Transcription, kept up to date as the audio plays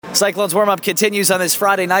Cyclones warm-up continues on this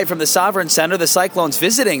Friday night from the Sovereign Center. The Cyclones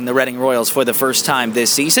visiting the Reading Royals for the first time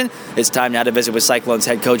this season. It's time now to visit with Cyclones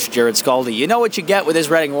head coach Jarrod Skalde. You know what you get with this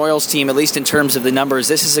Reading Royals team, at least in terms of the numbers.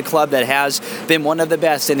 This is a club that has been one of the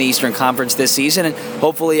best in the Eastern Conference this season, and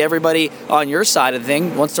hopefully everybody on your side of the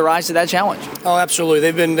thing wants to rise to that challenge. Oh,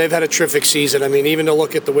 absolutely. They've had a terrific season. I mean, even to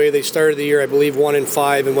look at the way they started the year, I believe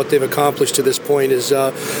 1-5, and what they've accomplished to this point is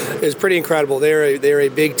pretty incredible. They're a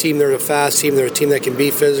big team. They're a fast team. They're a team that can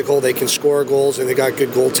be physical. They can score goals, and they got good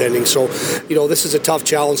goaltending. So, this is a tough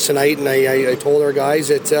challenge tonight, and I told our guys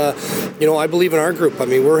that, I believe in our group. I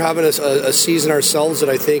mean, we're having a season ourselves that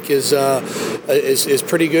I think is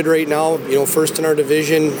pretty good right now. First in our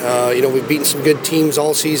division. We've beaten some good teams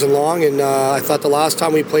all season long, and I thought the last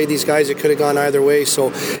time we played these guys, it could have gone either way.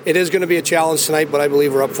 So it is going to be a challenge tonight, but I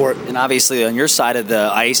believe we're up for it. And obviously, on your side of the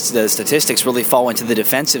ice, the statistics really fall into the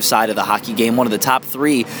defensive side of the hockey game. One of the top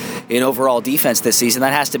 3 in overall defense this season.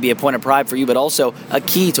 That has to be a point of pride for you, but also a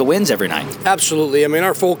key to wins every night. Absolutely. I mean,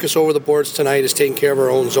 our focus over the boards tonight is taking care of our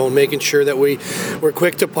own zone, making sure that we're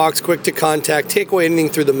quick to pucks, quick to contact, take away anything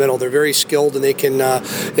through the middle. They're very skilled, and they can,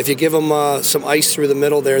 if you give them some ice through the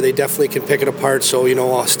middle there, they definitely can pick it apart.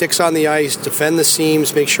 So, sticks on the ice, defend the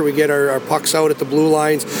seams, make sure we get our pucks out at the blue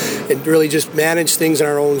lines, and really just manage things in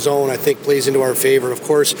our own zone, I think plays into our favor. Of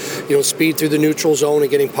course, speed through the neutral zone and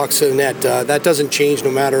getting pucks to the net. That doesn't change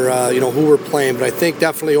no matter, who we're playing. But I think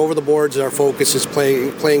definitely over the boards, our focus is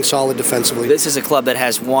playing solid defensively. This is a club that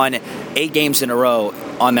has won 8 games in a row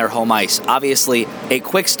on their home ice. Obviously, a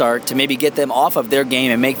quick start to maybe get them off of their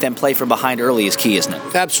game and make them play from behind early is key, isn't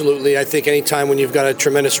it? Absolutely. I think any time when you've got a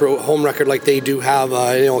tremendous home record like they do have,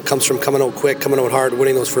 it comes from coming out quick, coming out hard,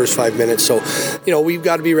 winning those first 5 minutes. So, we've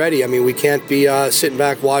got to be ready. I mean, we can't be sitting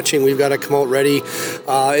back watching. We've got to come out ready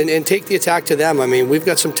and take the attack to them. I mean, we've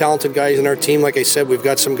got some talented guys in our team. Like I said, we've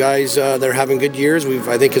got some guys that are having good years.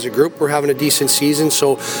 I think as a group, we're having a decent season.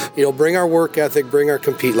 So, bring our work ethic, bring our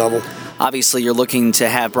compete level. Obviously, you're looking to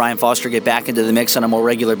have Brian Foster get back into the mix on a more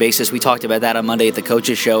regular basis. We talked about that on Monday at the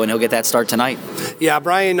coaches show, and he'll get that start tonight. Yeah,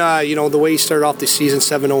 Brian, the way he started off the season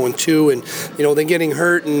 7-0-2, and then getting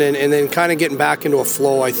hurt and then kind of getting back into a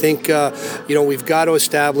flow. I think, we've got to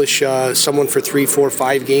establish someone for 3, 4,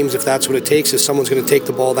 5 games if that's what it takes, if someone's going to take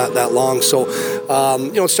the ball that long. So,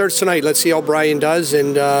 it starts tonight. Let's see how Brian does,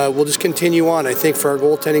 and we'll just continue on. I think for our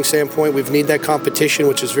goaltending standpoint, we need that competition,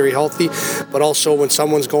 which is very healthy, but also when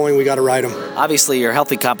someone's going, we got to ride them. Obviously, your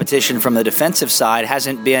healthy competition from the defensive side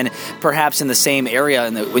hasn't been perhaps in the same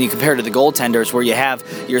area when you compare to the goaltenders where you have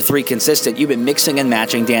your 3 consistent. You've been mixing and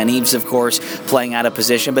matching. Dan Eaves, of course, playing out of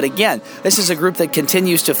position. But again, this is a group that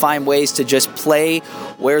continues to find ways to just play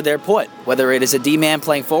where they're put, whether it is a D-man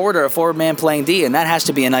playing forward or a forward-man playing D, and that has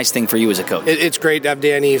to be a nice thing for you as a coach. It's great to have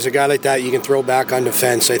Dan Eaves, a guy like that you can throw back on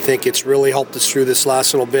defense. I think it's really helped us through this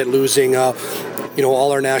last little bit, losing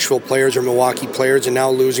all our Nashville players or Milwaukee players, and now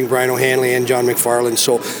losing Brian O'Hanley and John McFarland.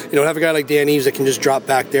 So, to have a guy like Dan Eaves that can just drop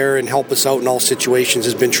back there and help us out in all situations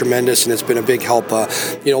has been tremendous, and it's been a big help.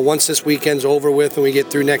 Once this weekend's over with and we get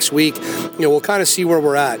through next week, we'll kind of see where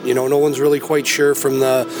we're at. No one's really quite sure from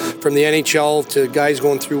the NHL to guys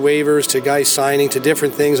going through waivers to guys signing to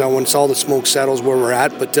different things on once all the smoke settles where we're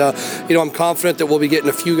at. But, I'm confident that we'll be getting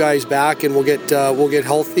a few guys back, and we'll get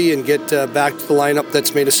healthy and get back to the lineup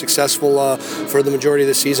that's made us successful for the majority of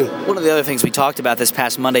the season. One of the other things we talked about this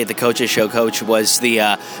past Monday at the coaches show, Coach, was the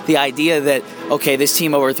idea that, okay, this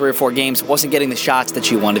team over 3 or 4 games wasn't getting the shots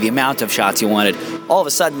that you wanted, the amount of shots you wanted. All of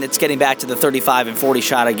a sudden, it's getting back to the 35 and 40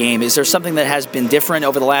 shot a game. Is there something that has been different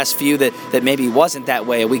over the last few that maybe wasn't that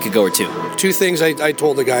way a week ago or 2? 2 things I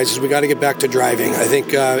told the guys is we got to get back to driving. I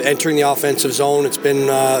think entering the offensive zone, it's been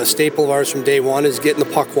a staple of ours from day one, is getting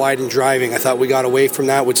the puck wide and driving. I thought we got away from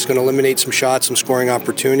that, which is going to eliminate some shots, some scoring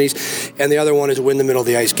opportunities. And the other one is win the middle of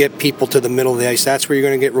the ice. Get people to the middle of the ice. That's where you're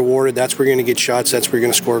going to get rewarded. That's where you're going to get shots. That's where you're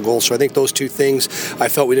going to score goals. So I think those 2 things, I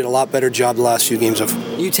felt we did a lot better job the last few games of.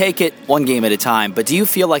 You take it one game at a time, but do you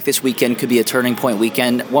feel like this weekend could be a turning point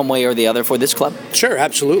weekend one way or the other for this club? Sure,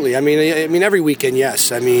 absolutely. I mean every weekend,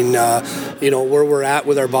 yes. I mean, where we're at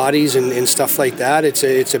with our bodies and stuff like that,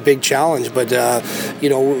 it's a big challenge. But,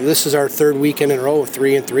 this is our 3rd weekend in a row of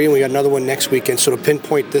 3-3, and we got another one next weekend. So to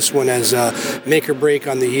pinpoint this one as make or break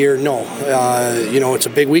on the year, no. It's a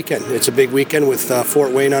big weekend. It's a big weekend with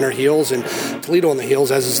Fort Wayne on our heels and Toledo on the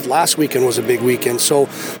heels, as last weekend was a big weekend. So,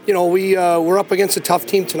 we're up against a tough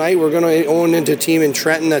team tonight. We're going to own into a team in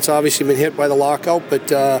Trenton that's obviously been hit by the lockout,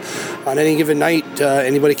 but on any given night,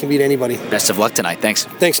 anybody can beat anybody. Best of luck tonight. Thanks.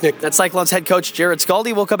 Thanks, Nick. That's Cyclones head coach Jarrod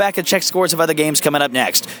Skalde. We'll come back and check scores of other games coming up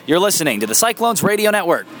next. You're listening to the Cyclones Radio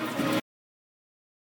Network.